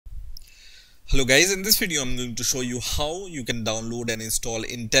Hello guys, in this video I'm going to show you how you can download and install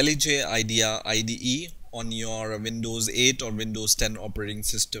Intellij IDEA IDE on your Windows 8 or Windows 10 operating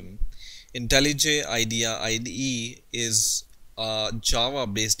system. Intellij IDEA IDE is a Java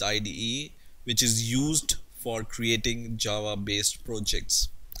based IDE which is used for creating Java based projects.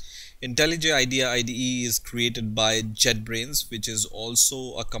 Intellij IDEA IDE is created by JetBrains, which is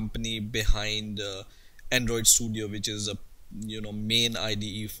also a company behind Android Studio, which is a main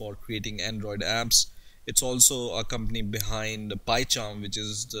IDE for creating Android apps. It's also a company behind PyCharm, which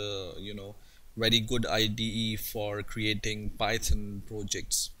is the very good IDE for creating Python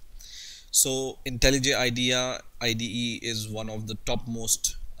projects. So Intellij IDEA IDE is one of the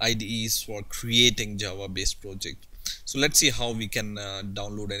topmost IDEs for creating Java based project. So let's see how we can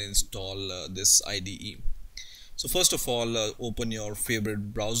download and install this IDE. So first of all, open your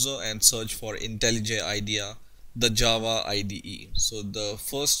favorite browser and search for Intellij IDEA, the Java IDE. So the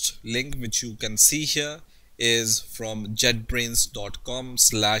first link which you can see here is from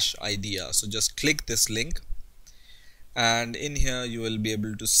jetbrains.com/idea. So just click this link, and in here you will be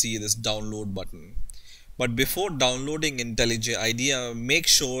able to see this download button. But before downloading Intellij IDEA, make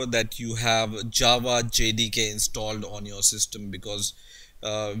sure that you have Java JDK installed on your system, because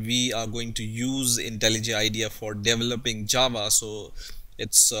we are going to use Intellij IDEA for developing Java. So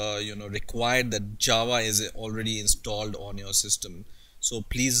it's required that Java is already installed on your system. So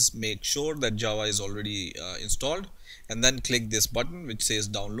please make sure that Java is already installed, and then click this button which says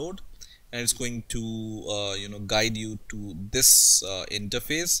download, and it's going to guide you to this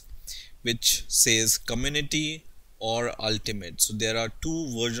interface which says community or ultimate. So there are two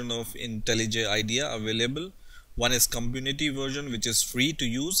versions of Intellij IDEA available. One is community version, which is free to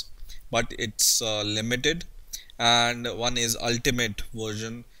use but it's limited, and one is ultimate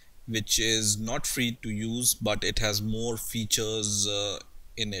version, which is not free to use but it has more features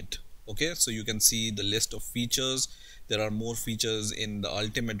in it. Okay, so you can see the list of features. There are more features in the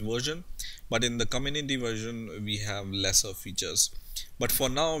ultimate version, but in the community version we have lesser features. But for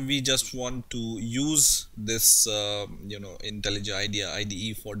now we just want to use this Intellij IDEA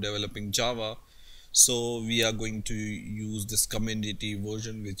IDE for developing Java, so we are going to use this community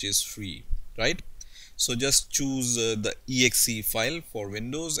version which is free, right? So just choose the exe file for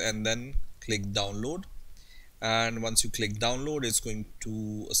Windows and then click download, and once you click download, it's going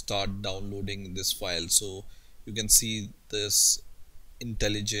to start downloading this file. So you can see this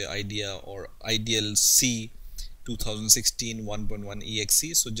Intellij IDEA or Ideal C 2016 1.1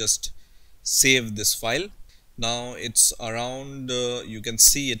 exe. So just save this file. Now it's around you can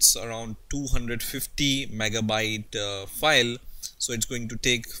see it's around 250 megabyte file, so it's going to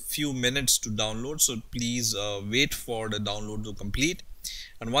take few minutes to download. So please wait for the download to complete,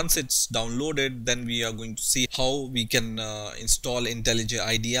 and once it's downloaded, then we are going to see how we can install Intellij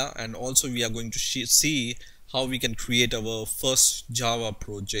IDEA, and also we are going to see how we can create our first Java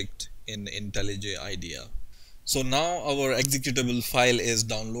project in Intellij IDEA. So now our executable file is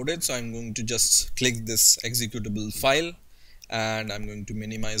downloaded, so I'm going to just click this executable file, and I'm going to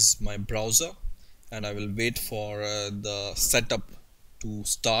minimize my browser, and I will wait for the setup to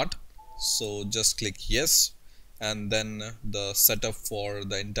start. So just click yes, and then the setup for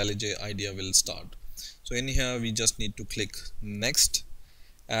the Intellij IDEA will start. So in here we just need to click next,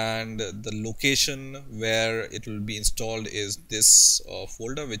 and the location where it will be installed is this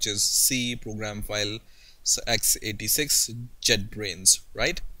folder, which is C program file x86 JetBrains,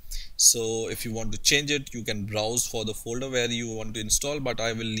 right? So if you want to change it, you can browse for the folder where you want to install, but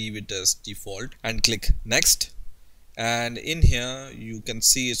I will leave it as default, and click next. And in here you can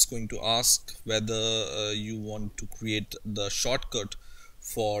see it's going to ask whether you want to create the shortcut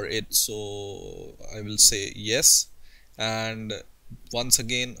for it. So I will say yes, and once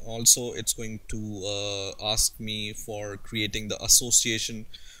again also it's going to ask me for creating the association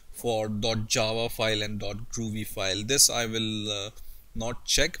for .java file and .groovy file. This I will not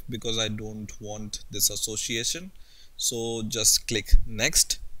check because I don't want this association. So just click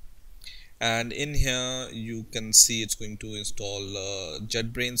next, and in here you can see it's going to install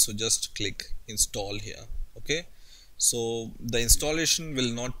JetBrains. So just click install here. Okay, so the installation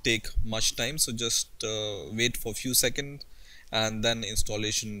will not take much time, so just wait for a few seconds and then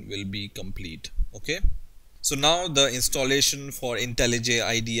installation will be complete. Okay, so now the installation for Intellij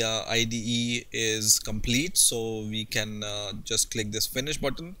IDEA IDE is complete, so we can just click this finish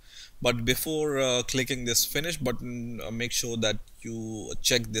button. But before clicking this finish button, make sure that you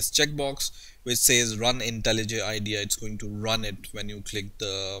check this checkbox which says run Intellij IDEA. It's going to run it when you click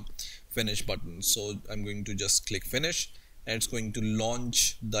the finish button. So I'm going to just click finish, and it's going to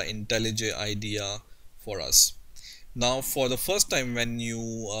launch the Intellij IDEA for us. Now for the first time when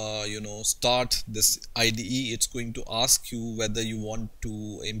you start this IDE, it's going to ask you whether you want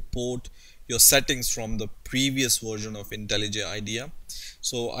to import your settings from the previous version of IntelliJ IDEA.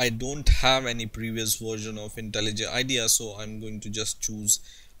 So I don't have any previous version of IntelliJ IDEA, so I'm going to just choose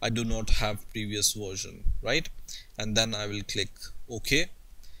I do not have previous version, right? And then I will click OK,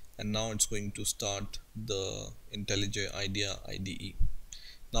 and now it's going to start the IntelliJ IDEA IDE.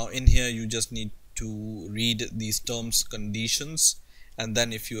 Now in here you just need to read these terms conditions, and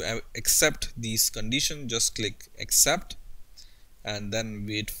then if you accept these conditions, just click accept and then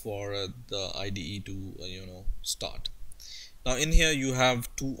wait for the IDE to start. Now in here you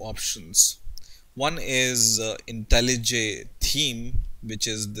have two options. One is IntelliJ theme, which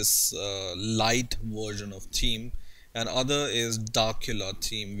is this light version of theme, and other is Darkula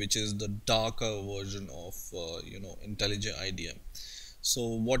theme, which is the darker version of IntelliJ IDEA. So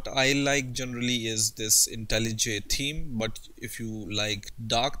what I like generally is this IntelliJ theme, but if you like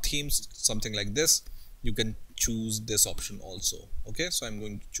dark themes, something like this, you can choose this option also. Okay, so I'm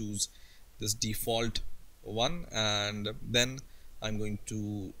going to choose this default one, and then I'm going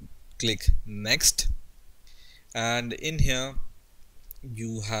to click next, and in here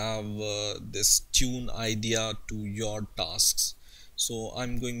you have this tune idea to your tasks. So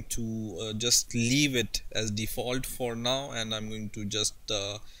I'm going to just leave it as default for now, and I'm going to just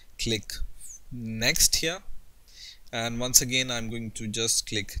click next here, and once again I'm going to just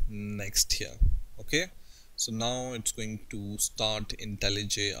click next here. Okay, so now it's going to start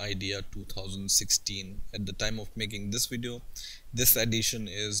IntelliJ IDEA 2016. At the time of making this video, this edition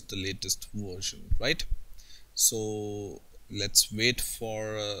is the latest version, right? So let's wait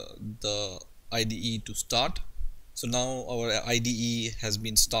for the IDE to start. So now our IDE has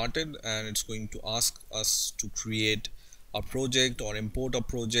been started, and it's going to ask us to create a project or import a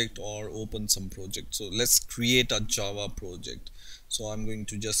project or open some project. So let's create a Java project. So I'm going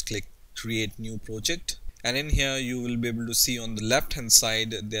to just click create new project, and in here you will be able to see on the left hand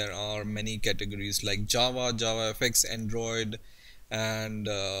side there are many categories like Java, JavaFX, Android, and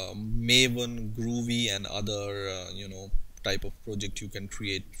Maven, Groovy, and other type of project you can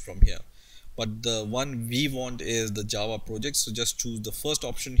create from here. But the one we want is the Java project, so just choose the first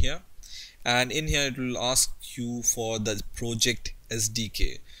option here, and in here it will ask you for the project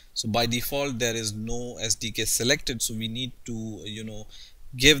SDK. So by default there is no SDK selected, so we need to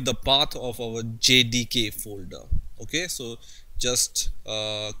give the path of our JDK folder. Okay, so just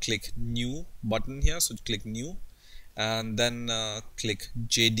click new button here, so click new, and then click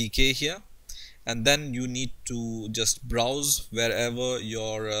JDK here, and then you need to just browse wherever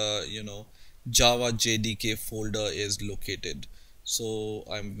your Java JDK folder is located. So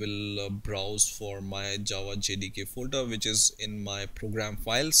I will browse for my Java JDK folder, which is in my program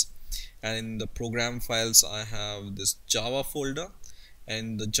files, and in the program files I have this Java folder, and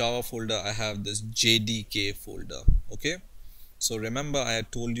in the Java folder I have this JDK folder. Okay, so remember I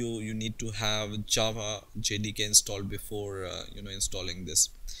had told you you need to have Java JDK installed before installing this.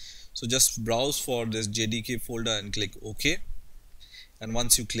 So just browse for this JDK folder and click OK, and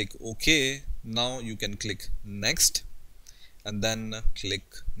once you click OK, now you can click next and then click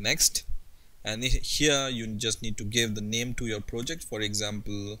next, and here you just need to give the name to your project, for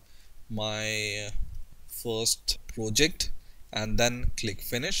example my first project, and then click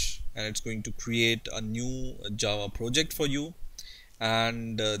finish, and it's going to create a new Java project for you,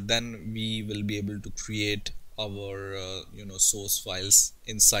 and then we will be able to create our source files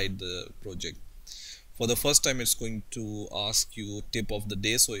inside the project. For the first time it's going to ask you tip of the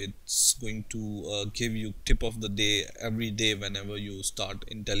day, so it's going to give you tip of the day every day whenever you start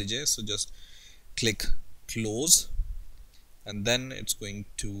IntelliJ. So just click close, and then it's going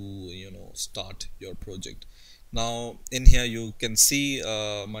to start your project. Now in here you can see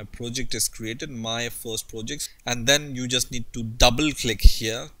my project is created, my first project, and then you just need to double click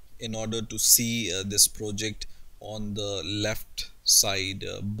here in order to see this project on the left side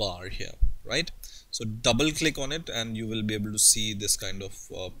bar here, right? So double click on it and you will be able to see this kind of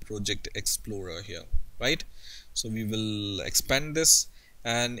project explorer here, right? So we will expand this,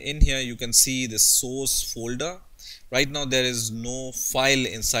 and in here you can see the source folder. Right now there is no file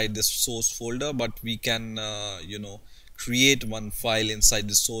inside this source folder, but we can create one file inside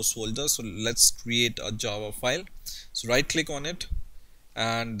the source folder. So let's create a Java file. So right click on it,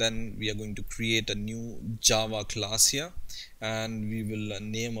 and then we are going to create a new Java class here, and we will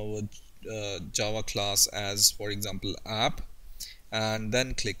name our Java class as, for example, app, and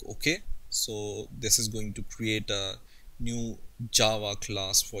then click OK. So this is going to create a new Java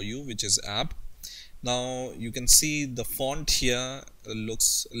class for you, which is app, Now you can see the font here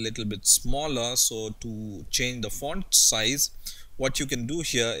looks a little bit smaller, so to change the font size, what you can do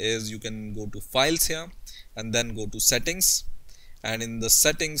here is you can go to files here and then go to settings, and in the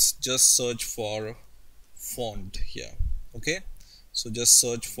settings just search for font here. Okay, so just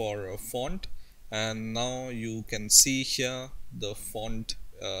search for a font, and now you can see here the font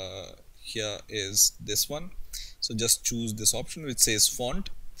here is this one. So just choose this option which says font,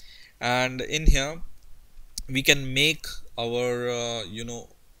 and in here we can make our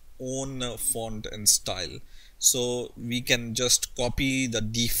own font and style. So we can just copy the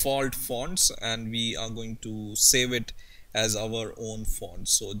default fonts and we are going to save it as our own font.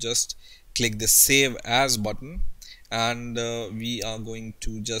 So just click the save as button, and we are going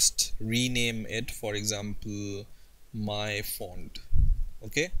to just rename it, for example, my font.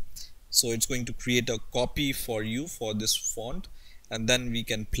 Okay, so it's going to create a copy for you for this font, and then we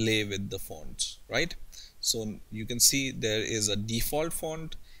can play with the fonts, right? So you can see there is a default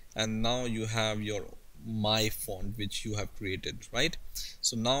font, and now you have your my font which you have created, right?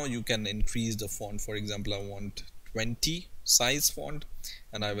 So now you can increase the font. For example, I want 20 size font,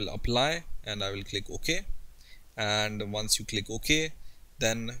 and I will apply and I will click OK, and once you click OK,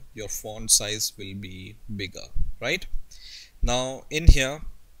 then your font size will be bigger, right? Now in here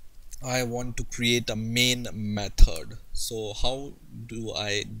I want to create a main method. So how do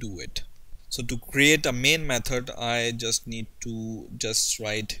I do it? So to create a main method, I just need to just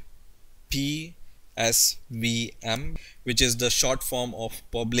write PSVM, which is the short form of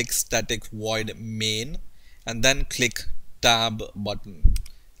public static void main, and then click tab button,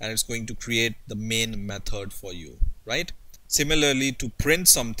 and it's going to create the main method for you, right? Similarly, to print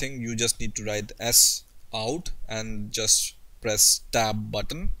something, you just need to write S out and just press tab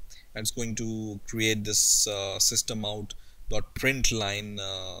button, and it's going to create this system out dot print line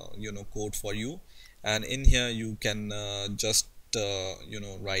code for you. And in here you can just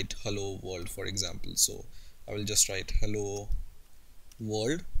write hello world, for example. So I will just write hello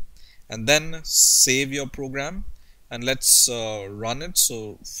world, and then save your program, and let's run it.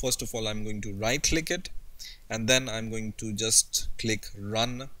 So first of all, I'm going to right click it, and then I'm going to just click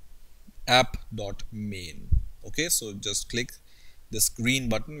run app.main. Okay, so just click this green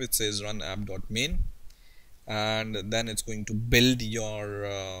button which says run app.main, and then it's going to build your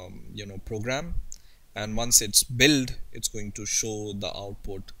program, and once it's built, it's going to show the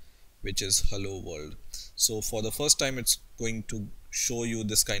output which is hello world. So for the first time, it's going to show you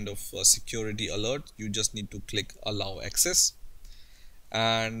this kind of security alert. You just need to click allow access,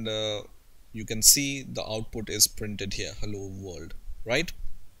 and you can see the output is printed here, hello world, right?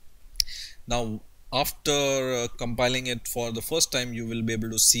 Now after compiling it for the first time, you will be able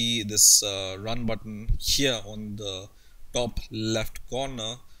to see this run button here on the top left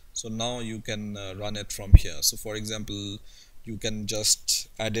corner. So now you can run it from here. So for example, you can just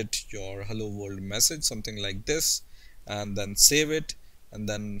edit your hello world message, something like this, and then save it, and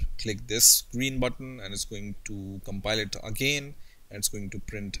then click this green button, and it's going to compile it again, and it's going to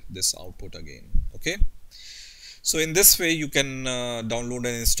print this output again. Okay, so in this way you can download and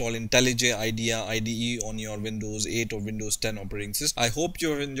install Intellij IDE on your Windows 8 or Windows 10 operating system. I hope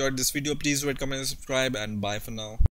you have enjoyed this video. Please rate, comment and subscribe, and bye for now.